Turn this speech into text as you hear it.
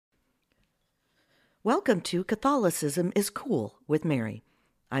Welcome to Catholicism is Cool with Mary.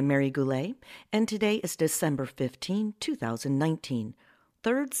 I'm Mary Goulet, and today is December 15, 2019,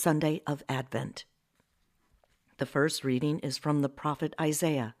 third Sunday of Advent. The first reading is from the prophet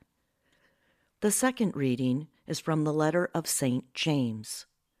Isaiah. The second reading is from the letter of St. James.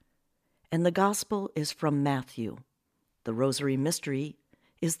 And the Gospel is from Matthew. The Rosary Mystery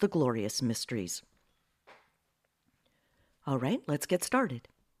is the Glorious Mysteries. All right, let's get started.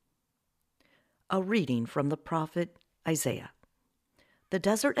 A reading from the prophet Isaiah. The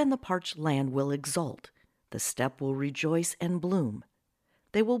desert and the parched land will exult. The steppe will rejoice and bloom.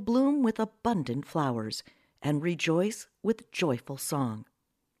 They will bloom with abundant flowers and rejoice with joyful song.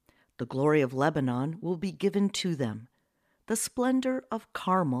 The glory of Lebanon will be given to them, the splendor of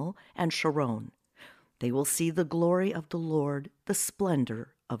Carmel and Sharon. They will see the glory of the Lord, the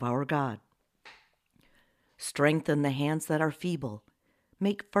splendor of our God. Strengthen the hands that are feeble.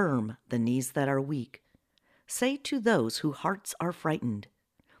 Make firm the knees that are weak. Say to those whose hearts are frightened,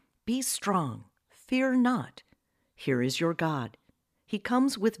 be strong, fear not. Here is your God. He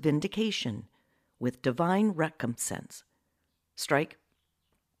comes with vindication, with divine recompense. Strike.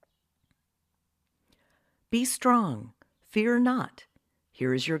 Be strong, fear not.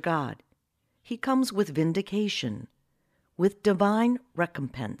 Here is your God. He comes with vindication, with divine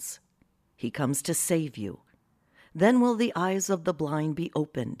recompense. He comes to save you. Then will the eyes of the blind be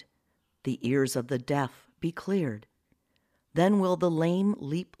opened, the ears of the deaf be cleared. Then will the lame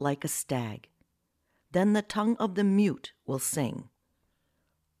leap like a stag. Then the tongue of the mute will sing.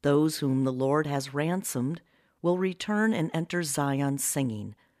 Those whom the Lord has ransomed will return and enter Zion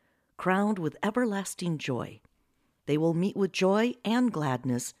singing, crowned with everlasting joy. They will meet with joy and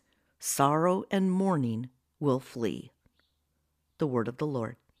gladness. Sorrow and mourning will flee. The word of the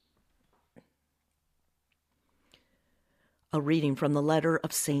Lord. A reading from the letter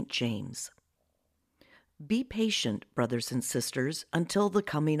of St. James. Be patient, brothers and sisters, until the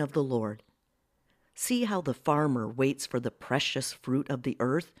coming of the Lord. See how the farmer waits for the precious fruit of the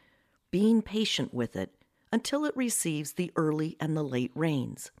earth, being patient with it until it receives the early and the late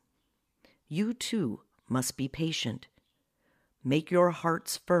rains. You too must be patient. Make your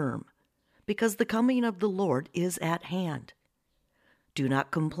hearts firm, because the coming of the Lord is at hand. Do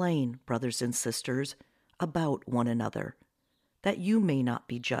not complain, brothers and sisters, about one another, that you may not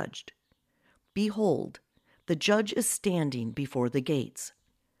be judged. Behold, the judge is standing before the gates.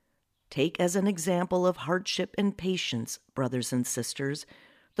 Take as an example of hardship and patience, brothers and sisters,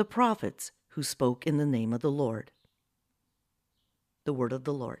 the prophets who spoke in the name of the Lord. The word of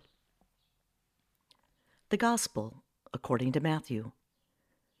the Lord. The Gospel according to Matthew.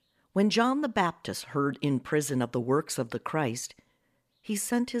 When John the Baptist heard in prison of the works of the Christ, he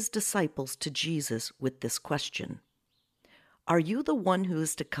sent his disciples to Jesus with this question: Are you the one who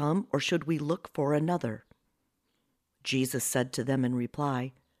is to come, or should we look for another? Jesus said to them in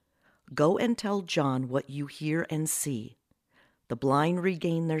reply, Go and tell John what you hear and see. The blind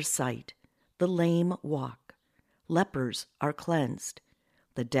regain their sight, the lame walk, lepers are cleansed,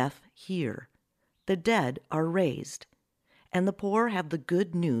 the deaf hear, the dead are raised, and the poor have the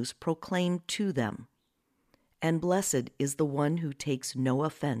good news proclaimed to them. And blessed is the one who takes no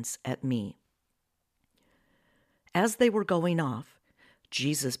offense at me. As they were going off,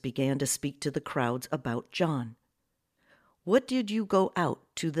 Jesus began to speak to the crowds about John. What did you go out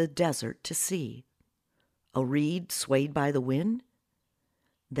to the desert to see? A reed swayed by the wind?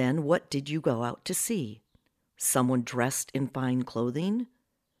 Then what did you go out to see? Someone dressed in fine clothing?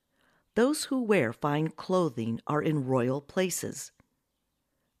 Those who wear fine clothing are in royal places.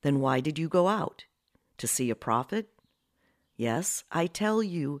 Then why did you go out? To see a prophet? Yes, I tell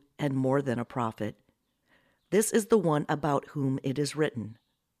you, and more than a prophet. This is the one about whom it is written,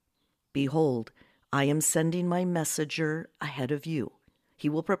 Behold, I am sending my messenger ahead of you. He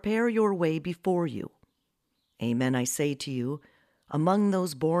will prepare your way before you. Amen, I say to you, among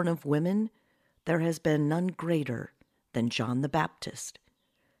those born of women, there has been none greater than John the Baptist.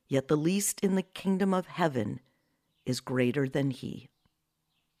 Yet the least in the kingdom of heaven is greater than he.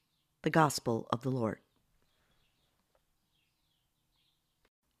 The Gospel of the Lord.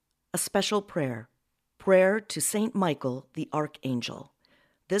 A special prayer. Prayer to Saint Michael the Archangel.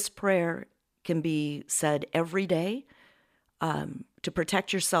 This prayer can be said every day to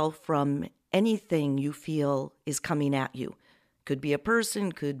protect yourself from anything you feel is coming at you. Could be a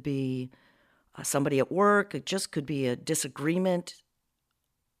person, could be somebody at work, it just could be a disagreement.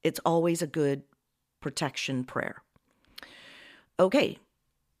 It's always a good protection prayer. Okay,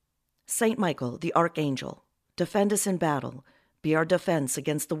 Saint Michael the Archangel, defend us in battle. Be our defense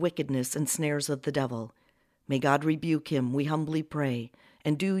against the wickedness and snares of the devil. May God rebuke him, we humbly pray,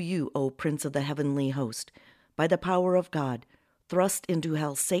 And do you, O Prince of the heavenly host, by the power of God, thrust into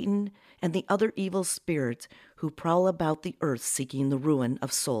hell Satan and the other evil spirits who prowl about the earth seeking the ruin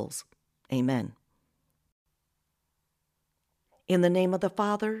of souls. Amen. In the name of the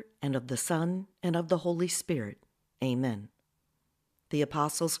Father, and of the Son, and of the Holy Spirit. Amen. The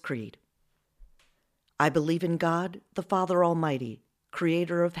Apostles' Creed. I believe in God, the Father Almighty,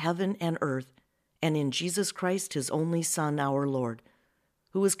 creator of heaven and earth, and in Jesus Christ, his only Son, our Lord,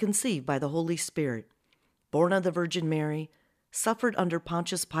 who was conceived by the Holy Spirit, born of the Virgin Mary, suffered under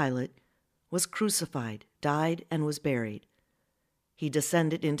Pontius Pilate, was crucified, died, and was buried. He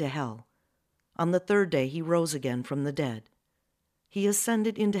descended into hell. On the third day he rose again from the dead. He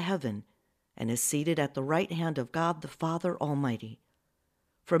ascended into heaven and is seated at the right hand of God the Father Almighty.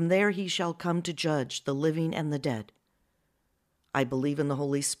 From there he shall come to judge the living and the dead. I believe in the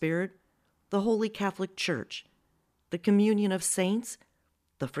Holy Spirit, the Holy Catholic Church, the communion of saints,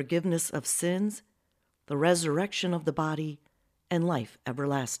 the forgiveness of sins, the resurrection of the body, and life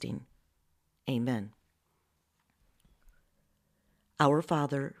everlasting. Amen. Our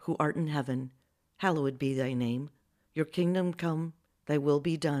Father, who art in heaven, hallowed be thy name. Your kingdom come, thy will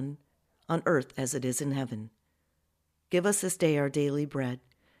be done, on earth as it is in heaven. Give us this day our daily bread,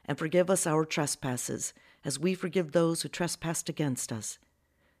 and forgive us our trespasses, as we forgive those who trespass against us.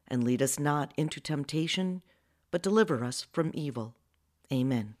 And lead us not into temptation, but deliver us from evil.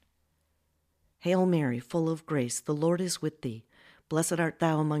 Amen. Hail Mary, full of grace, the Lord is with thee. Blessed art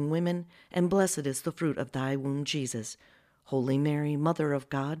thou among women, and blessed is the fruit of thy womb, Jesus. Holy Mary, Mother of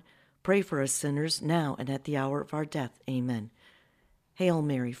God, pray for us sinners, now and at the hour of our death. Amen. Hail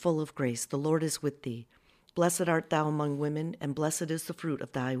Mary, full of grace, the Lord is with thee. Blessed art thou among women, and blessed is the fruit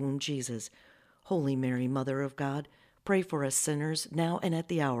of thy womb, Jesus. Holy Mary, Mother of God, pray for us sinners, now and at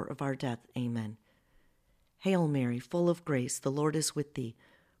the hour of our death. Amen. Hail Mary, full of grace, the Lord is with thee.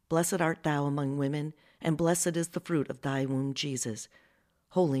 Blessed art thou among women, and blessed is the fruit of thy womb, Jesus.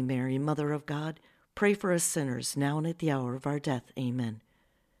 Holy Mary, Mother of God, pray for us sinners, now and at the hour of our death. Amen.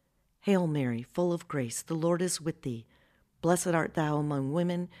 Hail Mary, full of grace, the Lord is with thee. Blessed art thou among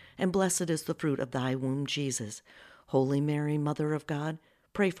women, and blessed is the fruit of thy womb, Jesus. Holy Mary, Mother of God,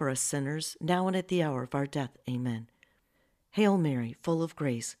 pray for us sinners, now and at the hour of our death. Amen. Hail Mary, full of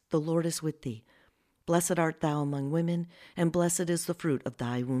grace, the Lord is with thee. Blessed art thou among women, and blessed is the fruit of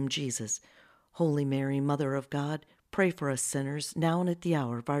thy womb, Jesus. Holy Mary, Mother of God, pray for us sinners, now and at the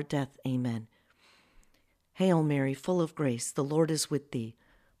hour of our death. Amen. Hail Mary, full of grace, the Lord is with thee.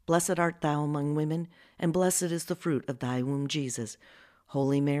 Blessed art thou among women, and blessed is the fruit of thy womb, Jesus.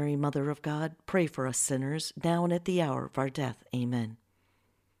 Holy Mary, Mother of God, pray for us sinners, now and at the hour of our death. Amen.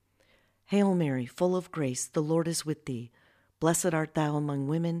 Hail Mary, full of grace, the Lord is with thee. Blessed art thou among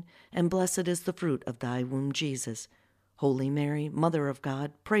women, and blessed is the fruit of thy womb, Jesus. Holy Mary, Mother of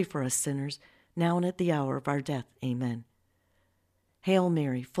God, pray for us sinners, now and at the hour of our death. Amen. Hail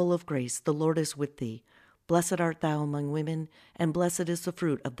Mary, full of grace, the Lord is with thee. Blessed art thou among women, and blessed is the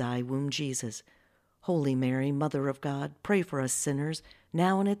fruit of thy womb, Jesus. Holy Mary, Mother of God, pray for us sinners,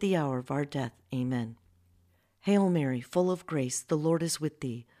 now and at the hour of our death. Amen. Hail Mary, full of grace, the Lord is with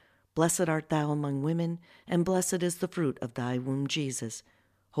thee. Blessed art thou among women, and blessed is the fruit of thy womb, Jesus.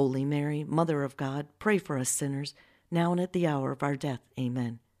 Holy Mary, Mother of God, pray for us sinners, now and at the hour of our death.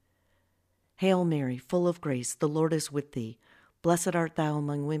 Amen. Hail Mary, full of grace, the Lord is with thee. Blessed art thou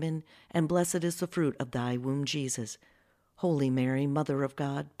among women, and blessed is the fruit of thy womb, Jesus. Holy Mary, Mother of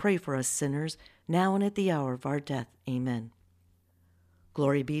God, pray for us sinners, now and at the hour of our death. Amen.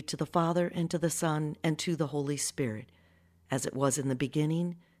 Glory be to the Father, and to the Son, and to the Holy Spirit, as it was in the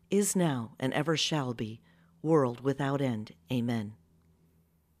beginning, is now, and ever shall be, world without end. Amen.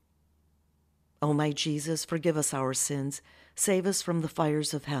 O my Jesus, forgive us our sins, save us from the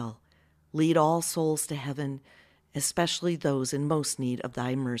fires of hell, lead all souls to heaven, especially those in most need of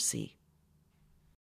thy mercy.